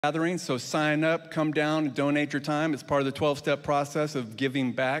gathering, so sign up, come down, and donate your time. It's part of the 12-step process of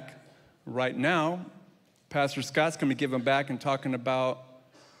giving back. Right now, Pastor Scott's going to be giving back and talking about,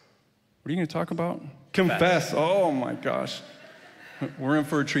 what are you going to talk about? Confess. Oh my gosh. We're in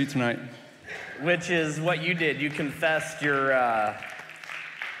for a treat tonight. Which is what you did. You confessed your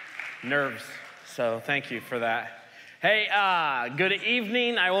nerves. So thank you for that. Hey, good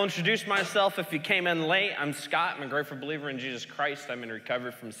evening. I will introduce myself if you came in late. I'm Scott. I'm a grateful believer in Jesus Christ. I'm in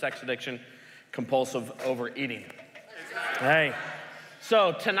recovery from sex addiction, compulsive overeating. Hey,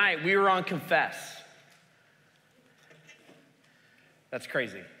 so tonight we were on Confess. That's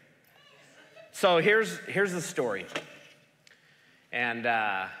crazy. So here's the story. And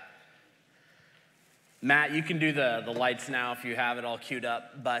Matt, you can do the lights now if you have it all queued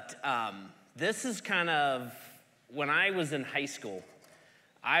up. But this is kind of, when I was in high school,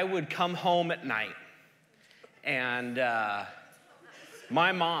 I would come home at night and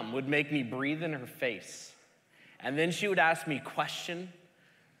my mom would make me breathe in her face. And then she would ask me question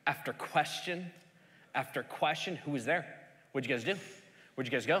after question after question. Who was there? What'd you guys do? Where'd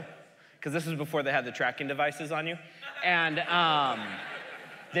you guys go? Because this is before they had the tracking devices on you. And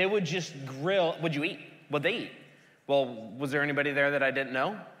they would just grill. What'd you eat? What'd they eat? Well, was there anybody there that I didn't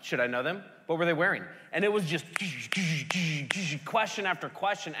know? Should I know them? What were they wearing? And it was just question after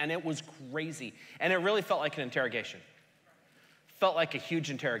question, and it was crazy. And it really felt like an interrogation. Felt like a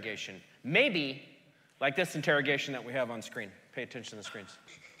huge interrogation. Maybe like this interrogation that we have on screen. Pay attention to the screens.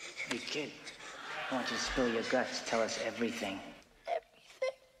 Hey, kid, I want you to spill your guts. Tell us everything.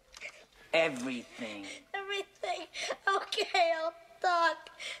 Everything. Everything. Okay, I'll talk.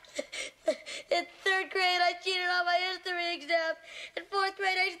 In third grade, I cheated on my history exam. In fourth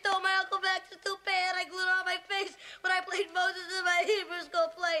grade, I stole my Uncle Max's toupee and I glued it on my face when I played Moses in my Hebrew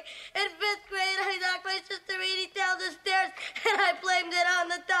school play. In fifth grade, I knocked my sister Edie down the stairs and I blamed it on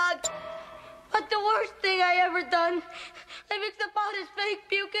the dog. But the worst thing I ever done, I mixed up all this fake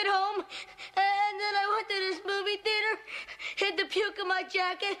puke at home, and then I went to this movie theater, hid the puke in my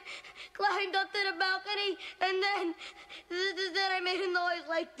jacket, climbed up to the balcony, and then I made a noise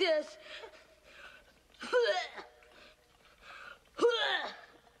like this.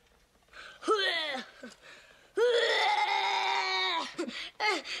 And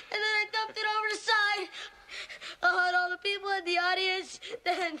then I dumped it over the side. And all the people in the audience,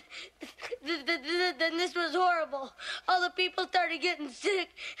 then this was horrible. All the people started getting sick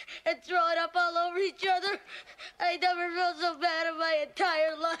and throwing up all over each other. I never felt so bad in my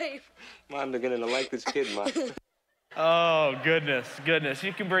entire life. Mom, they're gonna like this kid, Mom. Oh, goodness.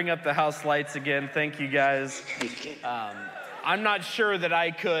 You can bring up the house lights again. Thank you, guys. I'm not sure that I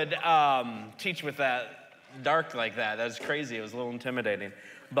could teach with that dark like that. That was crazy. It was a little intimidating.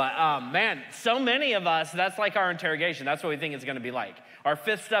 But man, so many of us, that's like our interrogation. That's what we think it's going to be like. Our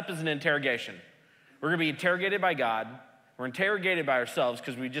fifth step is an interrogation. We're going to be interrogated by God. We're interrogated by ourselves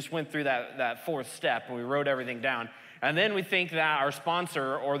because we just went through that fourth step and we wrote everything down. And then we think that our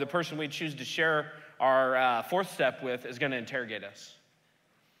sponsor or the person we choose to share our fourth step with is going to interrogate us.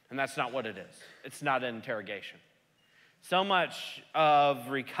 And that's not what it is. It's not an interrogation. So much of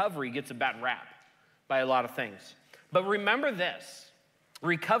recovery gets a bad rap by a lot of things. But remember this.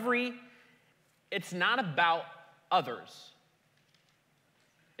 Recovery, it's not about others.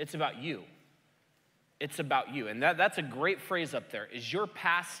 It's about you. It's about you. And that's a great phrase up there. Is your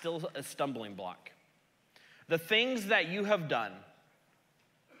past still a stumbling block? The things that you have done,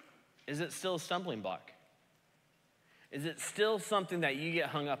 is it still a stumbling block? Is it still something that you get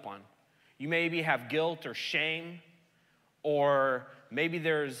hung up on? You maybe have guilt or shame, or maybe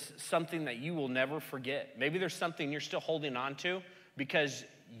there's something that you will never forget. Maybe there's something you're still holding on to because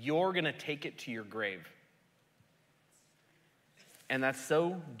you're gonna take it to your grave. And that's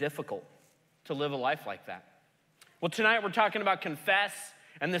so difficult to live a life like that. Well, tonight we're talking about confess,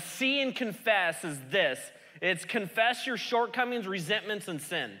 and the C in confess is this. It's confess your shortcomings, resentments, and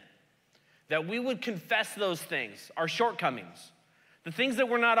sin. That we would confess those things, our shortcomings, the things that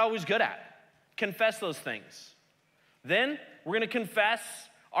we're not always good at. Confess those things. Then we're gonna confess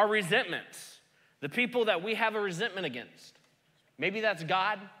our resentments, the people that we have a resentment against. Maybe that's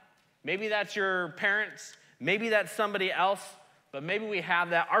God, maybe that's your parents, maybe that's somebody else, but maybe we have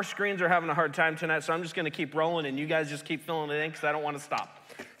that. Our screens are having a hard time tonight, so I'm just gonna keep rolling and you guys just keep filling it in because I don't wanna stop.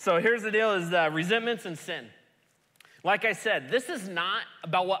 So here's the deal is resentments and sin. Like I said, this is not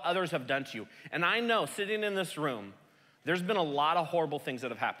about what others have done to you. And I know sitting in this room, there's been a lot of horrible things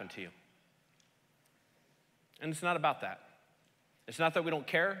that have happened to you. And it's not about that. It's not that we don't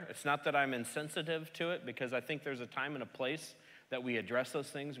care. It's not that I'm insensitive to it, because I think there's a time and a place that we address those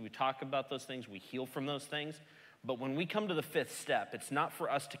things, we talk about those things, we heal from those things. But when we come to the fifth step, it's not for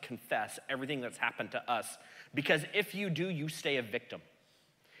us to confess everything that's happened to us, because if you do, you stay a victim.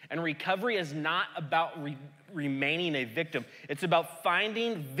 And recovery is not about remaining a victim. It's about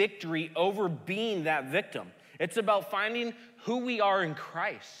finding victory over being that victim. It's about finding who we are in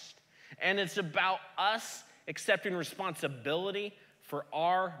Christ. And it's about us accepting responsibility for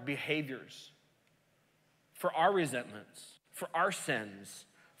our behaviors, for our resentments, for our sins,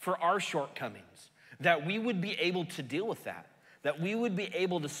 for our shortcomings, that we would be able to deal with that we would be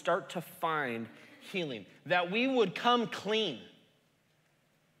able to start to find healing, that we would come clean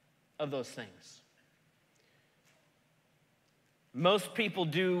of those things. Most people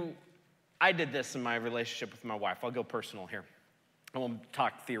do. I did this in my relationship with my wife. I'll go personal here. I won't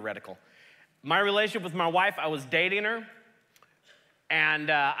talk theoretical. My relationship with my wife, I was dating her,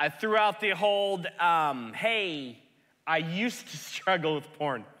 and I threw out the whole, hey, I used to struggle with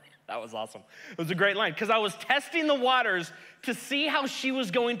porn. That was awesome. It was a great line, because I was testing the waters to see how she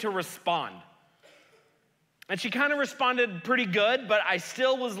was going to respond. And she kind of responded pretty good, but I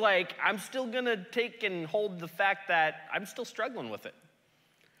still was like, I'm still gonna take and hold the fact that I'm still struggling with it.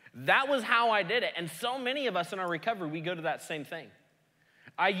 That was how I did it. And so many of us in our recovery, we go to that same thing.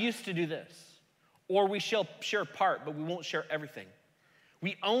 I used to do this. Or we shall share part, but we won't share everything.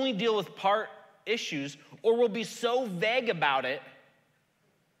 We only deal with part issues, or we'll be so vague about it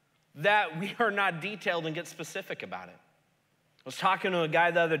that we are not detailed and get specific about it. I was talking to a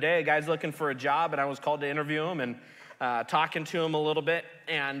guy the other day. A guy's looking for a job, and I was called to interview him, and talking to him a little bit,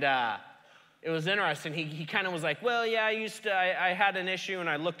 and it was interesting. He kind of was like, well, yeah, I had an issue, and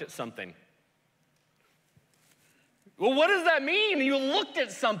I looked at something. Well, what does that mean? You looked at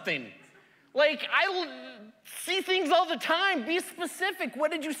something. Like, I see things all the time. Be specific.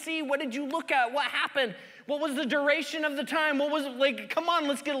 What did you see? What did you look at? What happened? What was the duration of the time? What was it like? Come on,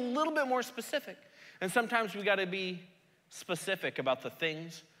 let's get a little bit more specific. And sometimes we got to be specific about the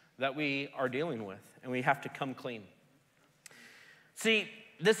things that we are dealing with, and we have to come clean. See,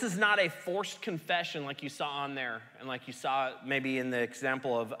 this is not a forced confession like you saw on there, and like you saw maybe in the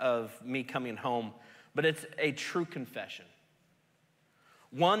example of me coming home, but it's a true confession.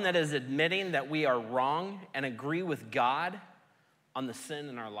 One that is admitting that we are wrong and agree with God on the sin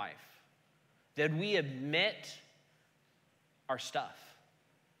in our life. That we admit our stuff.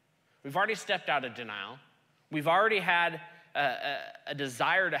 We've already stepped out of denial. We've already had a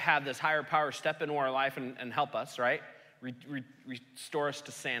desire to have this higher power step into our life and help us, right? Restore us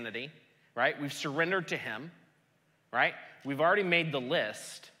to sanity, right? We've surrendered to Him, right? We've already made the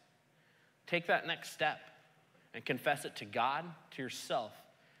list. Take that next step and confess it to God, to yourself,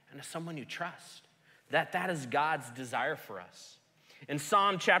 and to someone you trust. That is God's desire for us. In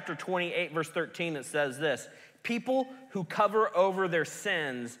Psalm chapter 28, verse 13, it says this: people who cover over their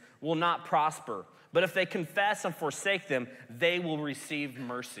sins will not prosper, but if they confess and forsake them, they will receive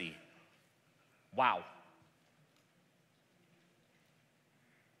mercy. Wow.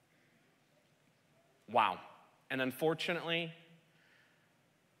 Wow. And unfortunately,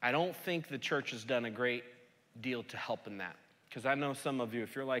 I don't think the church has done a great deal to help in that. Because I know some of you,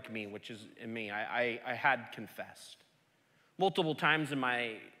 if you're like me, which is in me, I had confessed. Multiple times in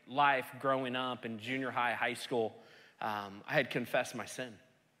my life growing up in junior high, high school, I had confessed my sin.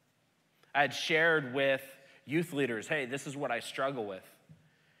 I had shared with youth leaders, hey, this is what I struggle with.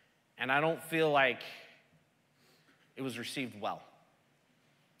 And I don't feel like it was received well.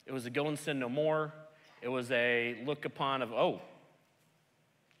 It was a go and sin no more. It was a look upon of, oh.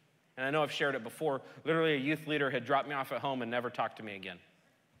 And I know I've shared it before. Literally, a youth leader had dropped me off at home and never talked to me again.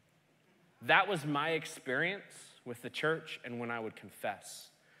 That was my experience with the church and when I would confess.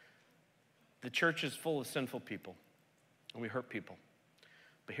 The church is full of sinful people, and we hurt people.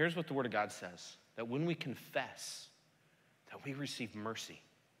 But here's what the Word of God says, that when we confess, that we receive mercy.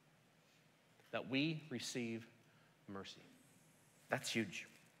 That we receive mercy. That's huge.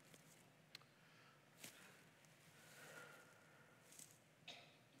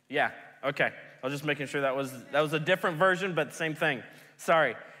 Yeah, okay. I was just making sure that was a different version, but same thing.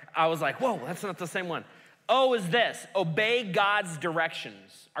 Sorry. I was like, whoa, that's not the same one. O is this: obey God's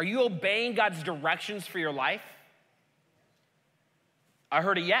directions. Are you obeying God's directions for your life? I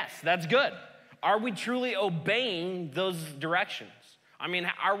heard a yes. That's good. Are we truly obeying those directions? I mean,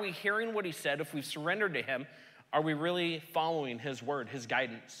 are we hearing what He said? If we've surrendered to Him, are we really following His word, His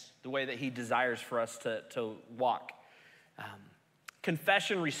guidance, the way that He desires for us to walk?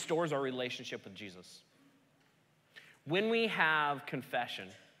 Confession restores our relationship with Jesus. When we have confession,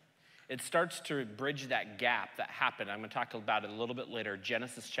 it starts to bridge that gap that happened. I'm going to talk about it a little bit later.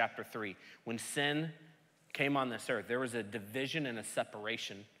 Genesis chapter 3. When sin came on this earth, there was a division and a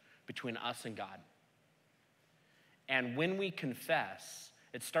separation between us and God. And when we confess,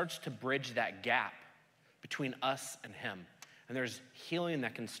 it starts to bridge that gap between us and him. And there's healing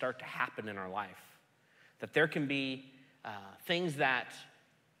that can start to happen in our life. That there can be things that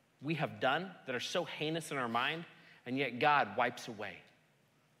we have done that are so heinous in our mind, and yet God wipes away.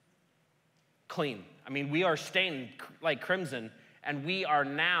 Clean. I mean, we are stained like crimson, and we are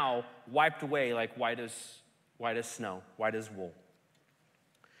now wiped away like white as snow, white as wool.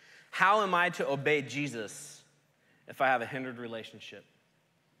 How am I to obey Jesus if I have a hindered relationship?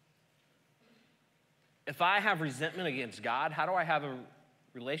 If I have resentment against God, how do I have a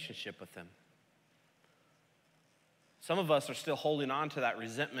relationship with him? Some of us are still holding on to that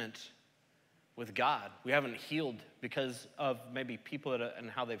resentment with God. We haven't healed because of maybe people and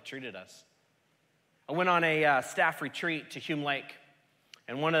how they've treated us. I went on a staff retreat to Hume Lake,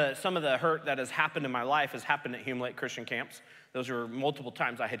 and some of the hurt that has happened in my life has happened at Hume Lake Christian Camps. Those were multiple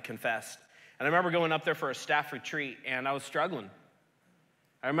times I had confessed. And I remember going up there for a staff retreat, and I was struggling.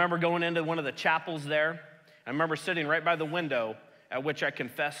 I remember going into one of the chapels there. I remember sitting right by the window at which I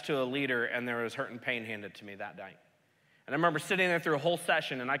confessed to a leader, and there was hurt and pain handed to me that night. And I remember sitting there through a whole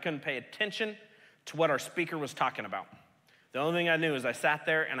session, and I couldn't pay attention to what our speaker was talking about. The only thing I knew is I sat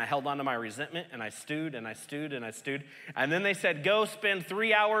there and I held on to my resentment, and I stewed and I stewed and I stewed. And then they said, go spend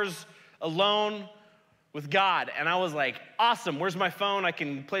 3 hours alone with God. And I was like, awesome, where's my phone? I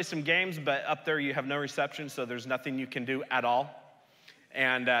can play some games, but up there you have no reception, so there's nothing you can do at all.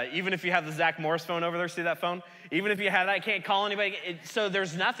 And even if you have the Zach Morris phone over there, see that phone? Even if you have that, I can't call anybody. So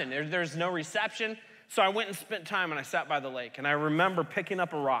there's nothing. There's no reception. So I went and spent time, and I sat by the lake. And I remember picking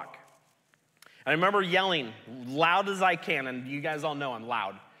up a rock. And I remember yelling loud as I can, and you guys all know I'm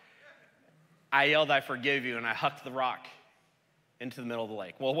loud. I yelled, I forgive you, and I hucked the rock into the middle of the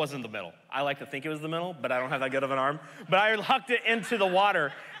lake. Well, it wasn't the middle. I like to think it was the middle, but I don't have that good of an arm. But I hucked it into the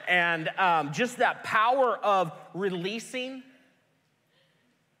water. And just that power of releasing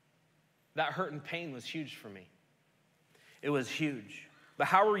that hurt and pain was huge for me. It was huge. But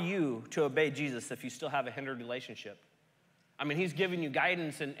how are you to obey Jesus if you still have a hindered relationship? I mean, he's giving you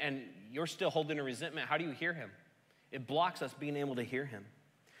guidance and you're still holding a resentment. How do you hear him? It blocks us being able to hear him.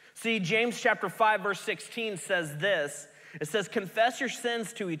 See, James chapter 5, verse 16 says this. It says, confess your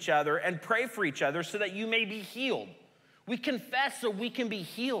sins to each other and pray for each other so that you may be healed. We confess so we can be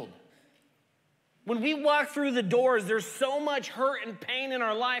healed. When we walk through the doors, there's so much hurt and pain in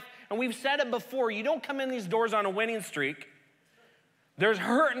our life. And we've said it before, you don't come in these doors on a winning streak. There's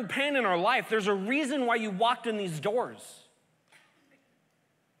hurt and pain in our life. There's a reason why you walked in these doors.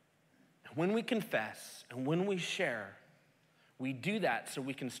 And when we confess and when we share, we do that so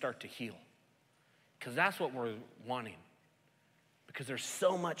we can start to heal. Because that's what we're wanting. Because there's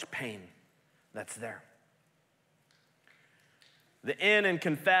so much pain that's there. The N in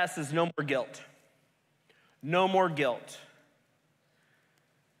confess is no more guilt. No more guilt.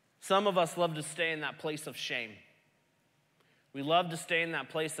 Some of us love to stay in that place of shame. We love to stay in that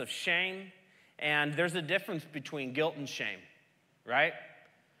place of shame, and there's a difference between guilt and shame, right?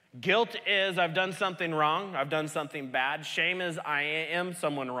 Guilt is I've done something wrong, I've done something bad. Shame is I am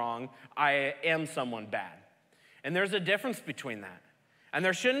someone wrong, I am someone bad. And there's a difference between that. And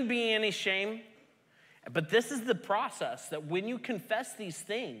there shouldn't be any shame, but this is the process that when you confess these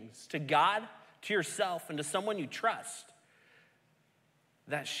things to God, to yourself, and to someone you trust,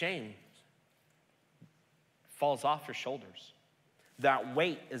 that shame falls off your shoulders. That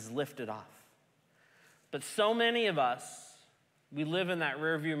weight is lifted off. But so many of us, we live in that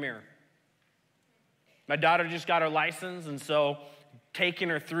rearview mirror. My daughter just got her license, and so taking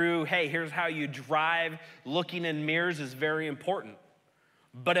her through, hey, here's how you drive, looking in mirrors is very important.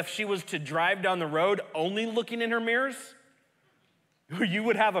 But if she was to drive down the road only looking in her mirrors, you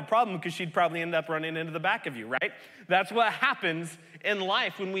would have a problem because she'd probably end up running into the back of you, right? That's what happens in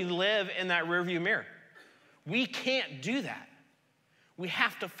life when we live in that rearview mirror. We can't do that. We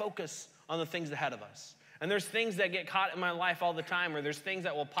have to focus on the things ahead of us. And there's things that get caught in my life all the time, or there's things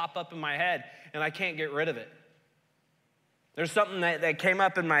that will pop up in my head and I can't get rid of it. There's something that came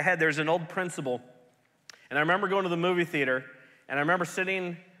up in my head. There's an old principal, and I remember going to the movie theater, and I remember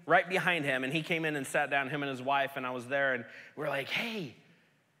sitting right behind him, and he came in and sat down, him and his wife, and I was there, and we're like, hey,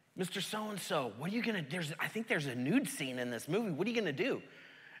 Mr. So-and-so, what are you gonna do? I think there's a nude scene in this movie. What are you gonna do?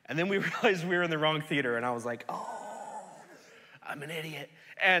 And then we realized we were in the wrong theater, and I was like, oh, I'm an idiot,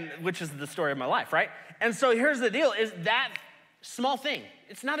 and which is the story of my life, right? And so here's the deal, is that small thing,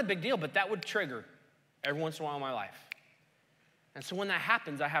 it's not a big deal, but that would trigger every once in a while in my life. And so when that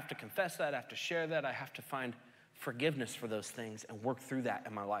happens, I have to confess that, I have to share that, I have to find forgiveness for those things and work through that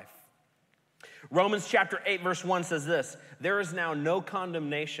in my life. Romans chapter 8, verse 1 says this, there is now no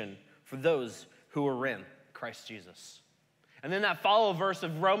condemnation for those who are in Christ Jesus. And then that follow verse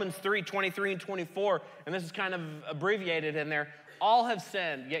of Romans 3, 23 and 24, and this is kind of abbreviated in there. All have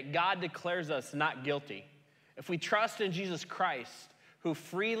sinned, yet God declares us not guilty. If we trust in Jesus Christ, who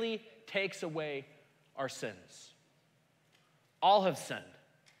freely takes away our sins. All have sinned,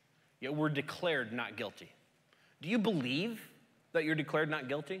 yet we're declared not guilty. Do you believe that you're declared not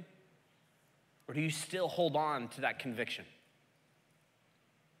guilty? Or do you still hold on to that conviction?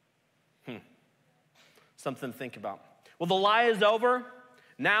 Something to think about. Well, the lie is over.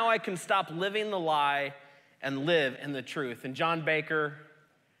 Now I can stop living the lie and live in the truth. And John Baker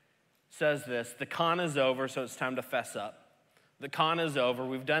says this, the con is over, so it's time to fess up. The con is over.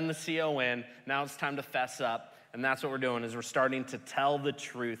 We've done the CON. Now it's time to fess up. And that's what we're doing, is we're starting to tell the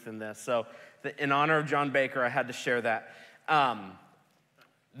truth in this. So in honor of John Baker, I had to share that.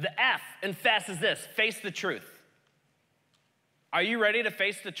 The F in fess is this, face the truth. Are you ready to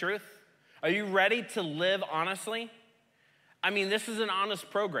face the truth? Are you ready to live honestly? I mean, this is an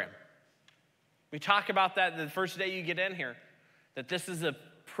honest program. We talk about that the first day you get in here, that this is a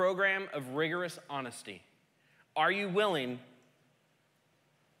program of rigorous honesty. Are you willing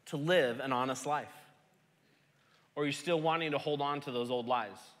to live an honest life? Or are you still wanting to hold on to those old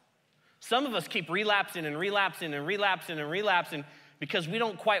lies? Some of us keep relapsing and relapsing and relapsing and relapsing because we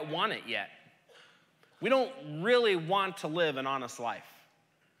don't quite want it yet. We don't really want to live an honest life.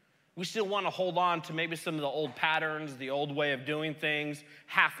 We still want to hold on to maybe some of the old patterns, the old way of doing things,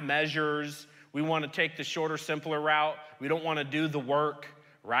 half measures. We want to take the shorter, simpler route. We don't want to do the work,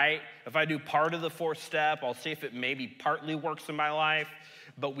 right? If I do part of the fourth step, I'll see if it maybe partly works in my life,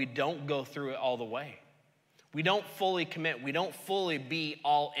 but we don't go through it all the way. We don't fully commit. We don't fully be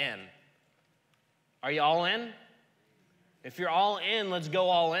all in. Are you all in? If you're all in, let's go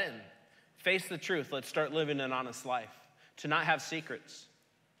all in. Face the truth. Let's start living an honest life. To not have secrets.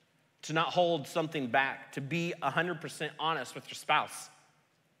 To not hold something back. To be 100% honest with your spouse.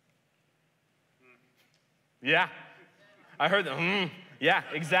 Yeah. I heard that. Yeah,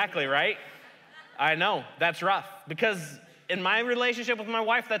 exactly, right? I know. That's rough. Because in my relationship with my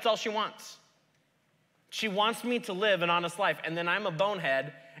wife, that's all she wants. She wants me to live an honest life. And then I'm a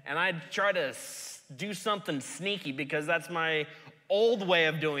bonehead, and I try to do something sneaky because that's my old way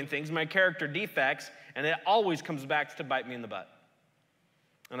of doing things, my character defects, and it always comes back to bite me in the butt.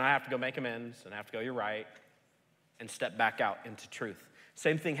 And I have to go make amends, and I have to go, you're right, and step back out into truth.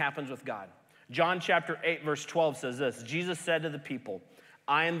 Same thing happens with God. John chapter 8, verse 12 says this, Jesus said to the people,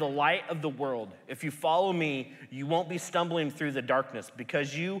 I am the light of the world. If you follow me, you won't be stumbling through the darkness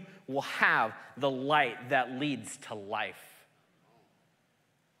because you will have the light that leads to life.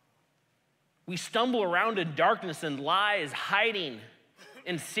 We stumble around in darkness and lies, hiding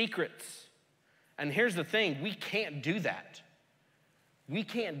in secrets. And here's the thing, we can't do that. We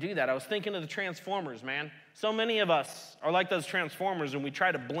can't do that. I was thinking of the Transformers, man. So many of us are like those Transformers and we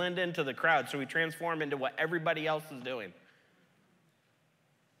try to blend into the crowd, so we transform into what everybody else is doing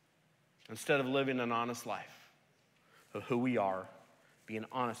instead of living an honest life of who we are, being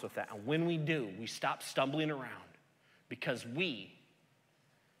honest with that. And when we do, we stop stumbling around because we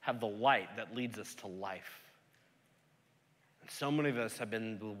have the light that leads us to life. And so many of us have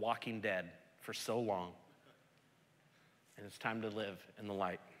been the walking dead for so long. And it's time to live in the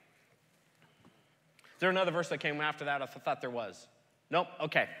light. Is there another verse that came after that? I thought there was. Nope,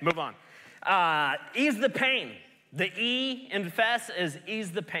 okay, move on. Ease the pain. The E in fess is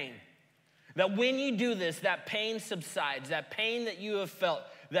ease the pain. That when you do this, that pain subsides. That pain that you have felt,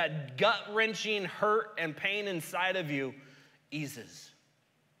 that gut-wrenching hurt and pain inside of you eases.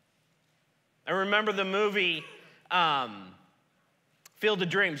 I remember the movie Field of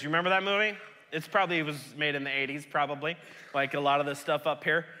Dreams. You remember that movie? It was made in the 80s, probably, like a lot of this stuff up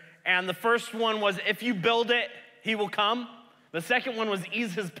here. And the first one was, if you build it, he will come. The second one was,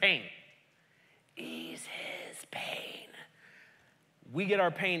 ease his pain. Ease his pain. We get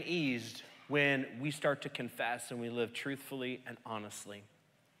our pain eased when we start to confess and we live truthfully and honestly.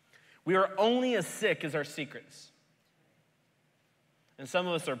 We are only as sick as our secrets. And some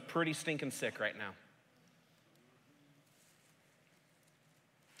of us are pretty stinking sick right now.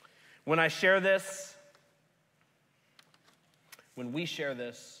 When we share this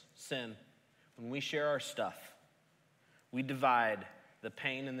sin, when we share our stuff, we divide the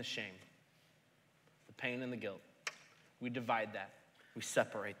pain and the shame, the pain and the guilt. We divide that. We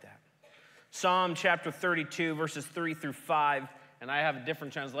separate that. Psalm chapter 32, verses 3 through 5, and I have a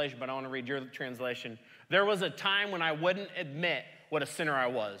different translation, but I want to read your translation. There was a time when I wouldn't admit what a sinner I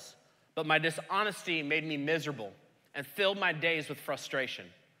was, but my dishonesty made me miserable and filled my days with frustration.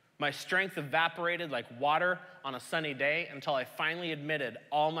 My strength evaporated like water on a sunny day until I finally admitted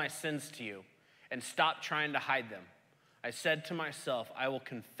all my sins to you. and stopped trying to hide them. I said to myself, I will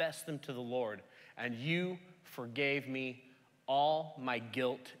confess them to the Lord, and you forgave me. All my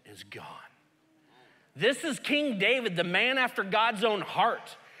guilt is gone. This is King David, the man after God's own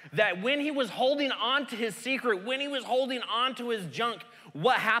heart, that when he was holding on to his secret, when he was holding on to his junk,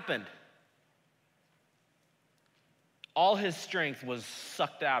 what happened? All his strength was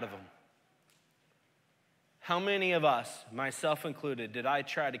sucked out of him. How many of us, myself included, did I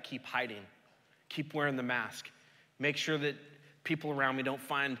try to keep hiding, keep wearing the mask, make sure that people around me don't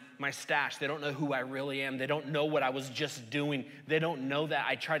find my stash? They don't know who I really am. They don't know what I was just doing. They don't know that.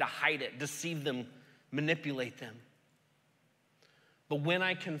 I try to hide it, deceive them, manipulate them. But when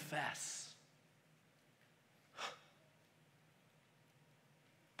I confess,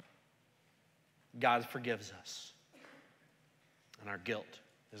 God forgives us, and our guilt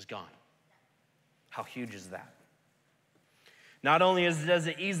is gone. How huge is that? Not only does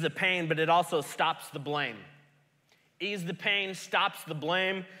it ease the pain, but it also stops the blame. Ease the pain, stops the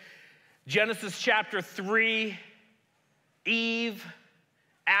blame. Genesis chapter 3, Eve,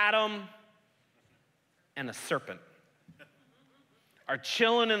 Adam, and a serpent are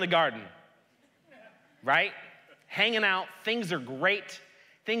chilling in the garden, right? Hanging out. Things are great.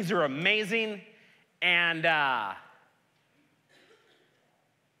 Things are amazing. And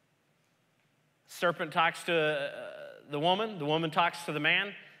serpent talks to the woman talks to the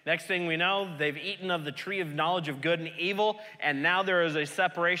man. Next thing we know, they've eaten of the tree of knowledge of good and evil, and now there is a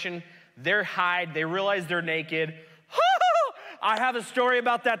separation. They hide, they realize they're naked. I have a story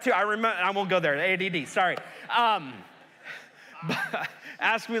about that too. I won't go there, ADD, sorry.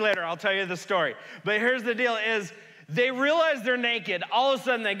 Ask me later, I'll tell you the story. But here's the deal is, they realize they're naked. All of a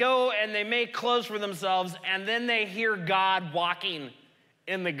sudden they go and they make clothes for themselves, and then they hear God walking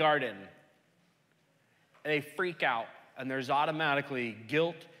in the garden. They freak out, and there's automatically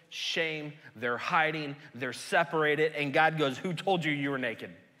guilt, shame, they're hiding, they're separated, and God goes, who told you were naked?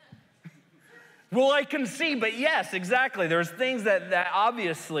 Well, I can see, but yes, exactly. There's things that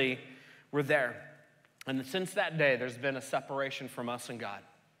obviously were there. And since that day, there's been a separation from us and God.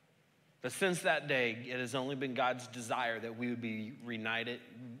 But since that day, it has only been God's desire that we would be reunited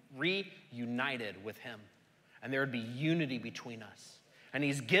with him. And there would be unity between us. And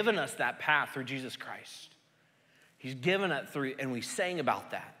he's given us that path through Jesus Christ. He's given it through, and we sang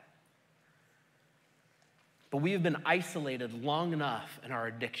about that. But we have been isolated long enough in our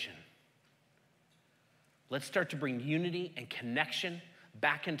addiction. Let's start to bring unity and connection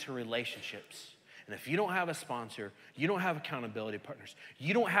back into relationships. And if you don't have a sponsor, you don't have accountability partners,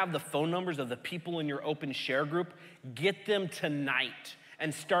 you don't have the phone numbers of the people in your open share group, get them tonight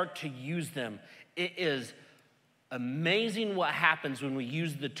and start to use them. It is amazing what happens when we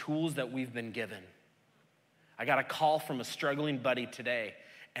use the tools that we've been given. I got a call from a struggling buddy today,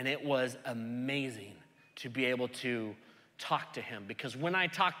 and it was amazing to be able to talk to him. Because when I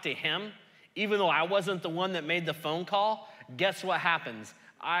talked to him, even though I wasn't the one that made the phone call, guess what happens?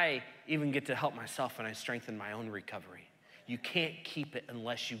 I even get to help myself, and I strengthen my own recovery. You can't keep it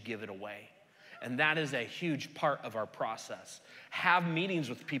unless you give it away. And that is a huge part of our process. Have meetings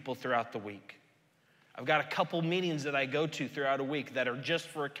with people throughout the week. I've got a couple meetings that I go to throughout a week that are just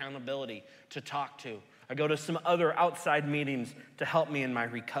for accountability to talk to. I go to some other outside meetings to help me in my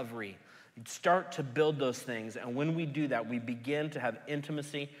recovery. Start to build those things, and when we do that, we begin to have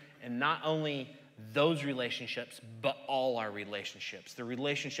intimacy, and not only those relationships, but all our relationships. The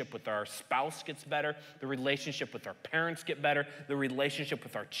relationship with our spouse gets better. The relationship with our parents get better. The relationship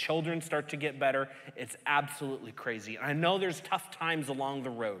with our children start to get better. It's absolutely crazy. And I know there's tough times along the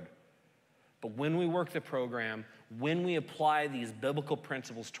road, but when we work the program, when we apply these biblical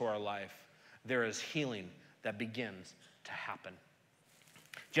principles to our life, there is healing that begins to happen.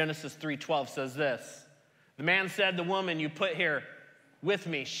 Genesis 3:12 says this, the man said, the woman you put here with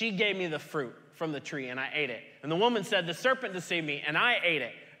me, she gave me the fruit from the tree and I ate it. And the woman said, the serpent deceived me and I ate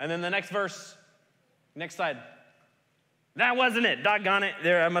it. And then the next verse, next slide. That wasn't it, doggone it.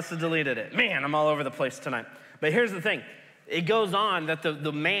 There, I must have deleted it. Man, I'm all over the place tonight. But here's the thing. It goes on that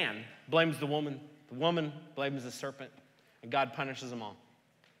the man blames the woman blames the serpent, and God punishes them all.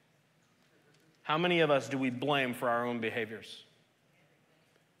 How many of us do we blame for our own behaviors?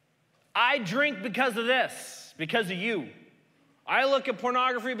 I drink because of this, because of you. I look at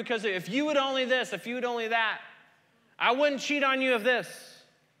pornography because if you would only this, if you would only that. I wouldn't cheat on you if this.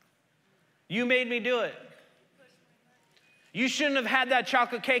 You made me do it. You shouldn't have had that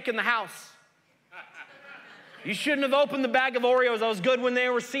chocolate cake in the house. You shouldn't have opened the bag of Oreos. I was good when they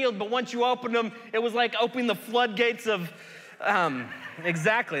were sealed, but once you opened them, it was like opening the floodgates of,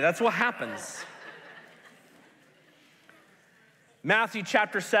 exactly, that's what happens. Matthew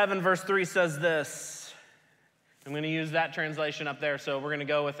chapter 7, verse 3 says this. I'm going to use that translation up there, so we're going to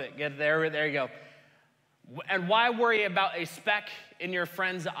go with it. Get there, there you go. And why worry about a speck in your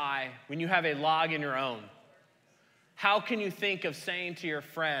friend's eye when you have a log in your own? How can you think of saying to your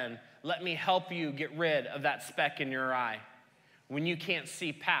friend, let me help you get rid of that speck in your eye, when you can't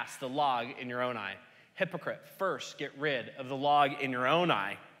see past the log in your own eye? Hypocrite, first get rid of the log in your own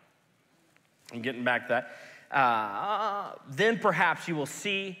eye. I'm getting back to that. Then perhaps you will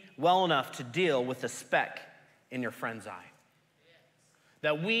see well enough to deal with the speck in your friend's eye.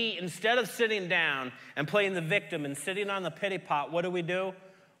 That we, instead of sitting down and playing the victim and sitting on the pity pot, what do?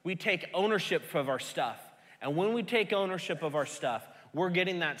 We take ownership of our stuff. And when we take ownership of our stuff, we're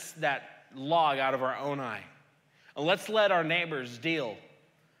getting that log out of our own eye. And let's let our neighbors deal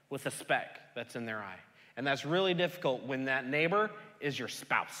with the speck that's in their eye. And that's really difficult when that neighbor is your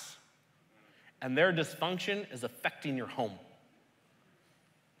spouse. And their dysfunction is affecting your home.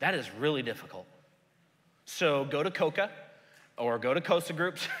 That is really difficult. So go to Coca or go to Costa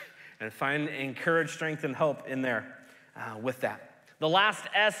Groups and find encourage, strength, and hope in there with that. The last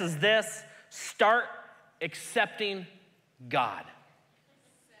S is this: start accepting God.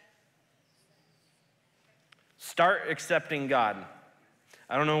 Start accepting God.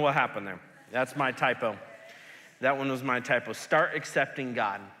 I don't know what happened there. That's my typo. That one was my typo. Start accepting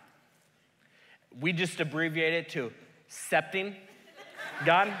God. We just abbreviate it to accepting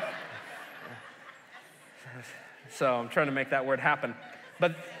God. So I'm trying to make that word happen.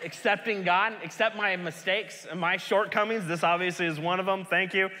 But accepting God, accept my mistakes and my shortcomings. This obviously is one of them.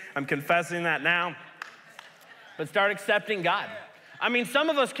 Thank you. I'm confessing that now. But start accepting God. I mean, some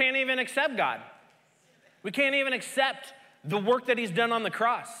of us can't even accept God. We can't even accept the work that he's done on the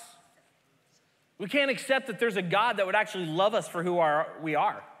cross. We can't accept that there's a God that would actually love us for who we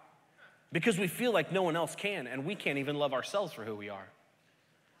are, because we feel like no one else can, and we can't even love ourselves for who we are.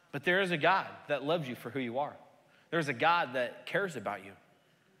 But there is a God that loves you for who you are. There's a God that cares about you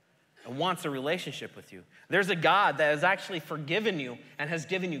and wants a relationship with you. There's a God that has actually forgiven you and has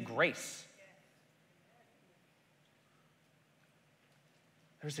given you grace.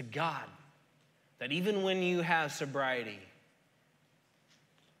 There's a God that even when you have sobriety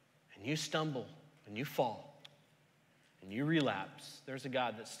and you stumble and you fall and you relapse, there's a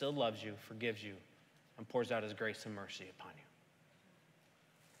God that still loves you, forgives you, and pours out his grace and mercy upon you.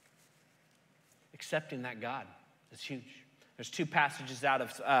 Accepting that God is huge. There's two passages out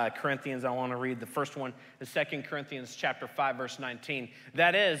of Corinthians I want to read. The first one is 2 Corinthians chapter 5, verse 19.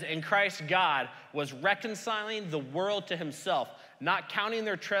 That is, in Christ God was reconciling the world to himself, not counting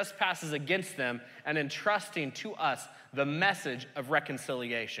their trespasses against them, and entrusting to us the message of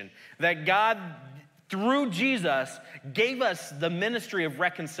reconciliation. That God, through Jesus, gave us the ministry of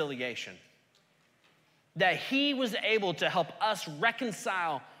reconciliation. That he was able to help us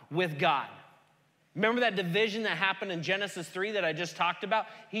reconcile with God. Remember that division that happened in Genesis 3 that I just talked about?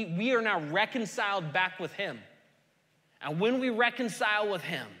 We are now reconciled back with him. And when we reconcile with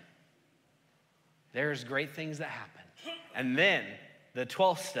him, there's great things that happen. And then the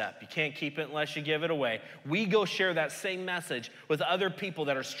 12th step, you can't keep it unless you give it away. We go share that same message with other people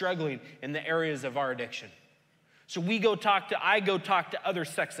that are struggling in the areas of our addiction. So I go talk to other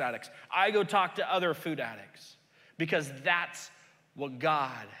sex addicts. I go talk to other food addicts, because that's what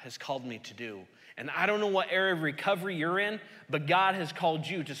God has called me to do. And I don't know what area of recovery you're in, but God has called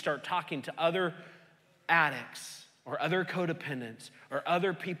you to start talking to other addicts or other codependents or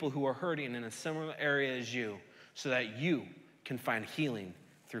other people who are hurting in a similar area as you, so that you can find healing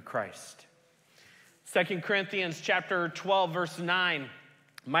through Christ. 2 Corinthians chapter 12, verse 9,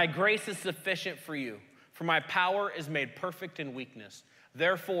 my grace is sufficient for you, for my power is made perfect in weakness.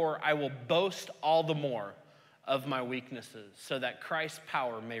 Therefore, I will boast all the more of my weaknesses, so that Christ's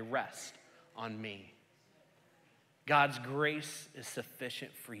power may rest on me. God's grace is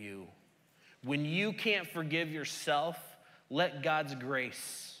sufficient for you. When you can't forgive yourself, let God's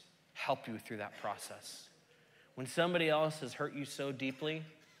grace help you through that process. When somebody else has hurt you so deeply,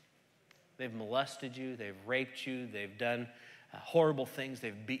 they've molested you, they've raped you, they've done horrible things,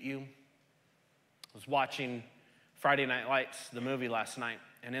 they've beat you. I was watching Friday Night Lights, the movie, last night,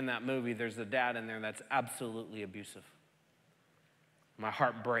 and in that movie, there's a dad in there that's absolutely abusive. My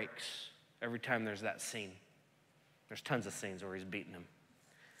heart breaks every time there's that scene. There's tons of scenes where he's beating him.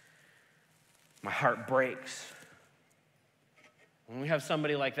 My heart breaks. When we have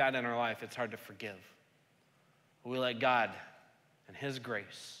somebody like that in our life, it's hard to forgive. We let God and his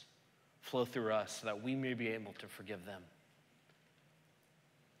grace flow through us so that we may be able to forgive them.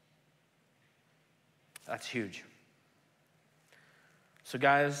 That's huge. So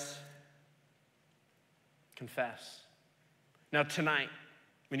guys, confess. Now tonight,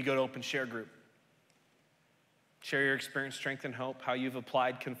 when you go to Open Share Group, share your experience, strength, and hope, how you've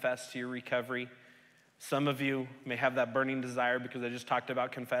applied Confess to your recovery. Some of you may have that burning desire because I just talked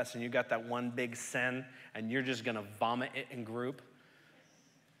about Confess, and you got that one big sin, and you're just gonna vomit it in group.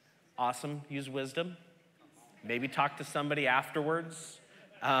 Awesome, use wisdom. Maybe talk to somebody afterwards,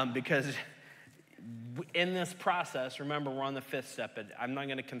 because in this process, remember, we're on the 5th step. I'm not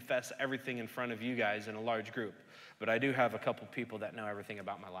gonna confess everything in front of you guys in a large group, but I do have a couple people that know everything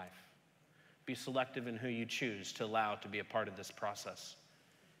about my life. Be selective in who you choose to allow to be a part of this process.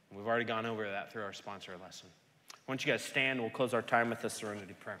 And we've already gone over that through our sponsor lesson. Why don't you guys stand? We'll close our time with a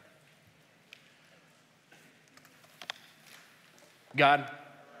serenity prayer. God,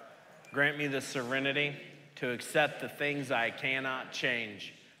 grant me the serenity to accept the things I cannot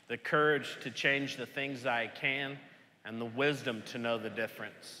change, the courage to change the things I can, and the wisdom to know the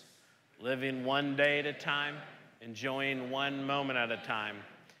difference. Living one day at a time, enjoying one moment at a time,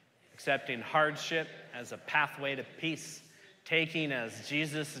 accepting hardship as a pathway to peace, taking, as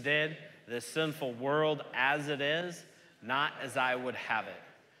Jesus did, this sinful world as it is, not as I would have it.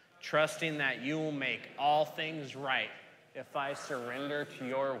 Trusting that you will make all things right if I surrender to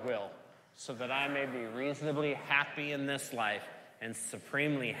your will, so that I may be reasonably happy in this life and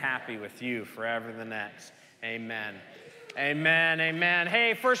supremely happy with you forever the next. Amen. Amen, amen.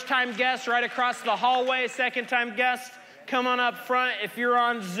 Hey, first-time guests right across the hallway, second-time guests, come on up front. If you're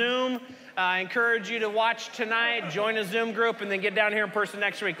on Zoom, I encourage you to watch tonight, join a Zoom group, and then get down here in person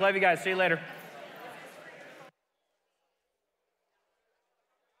next week. Love you guys. See you later.